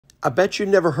I bet you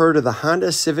never heard of the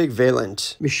Honda Civic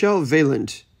Vaillante. Michel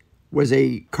Vaillant was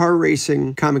a car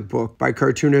racing comic book by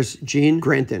cartoonist Gene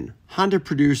Granton. Honda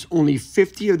produced only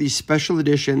 50 of these special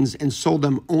editions and sold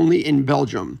them only in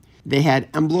Belgium. They had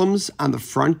emblems on the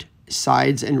front,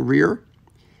 sides, and rear.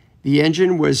 The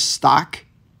engine was stock.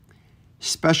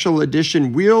 Special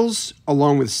edition wheels,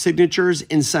 along with signatures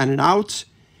inside and out.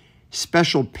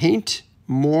 Special paint,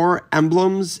 more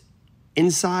emblems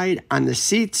inside on the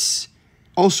seats.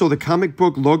 Also the comic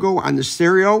book logo on the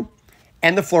stereo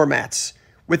and the floor mats.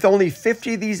 With only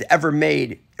 50 of these ever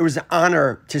made, it was an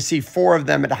honor to see 4 of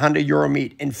them at Honda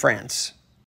Euromeet in France.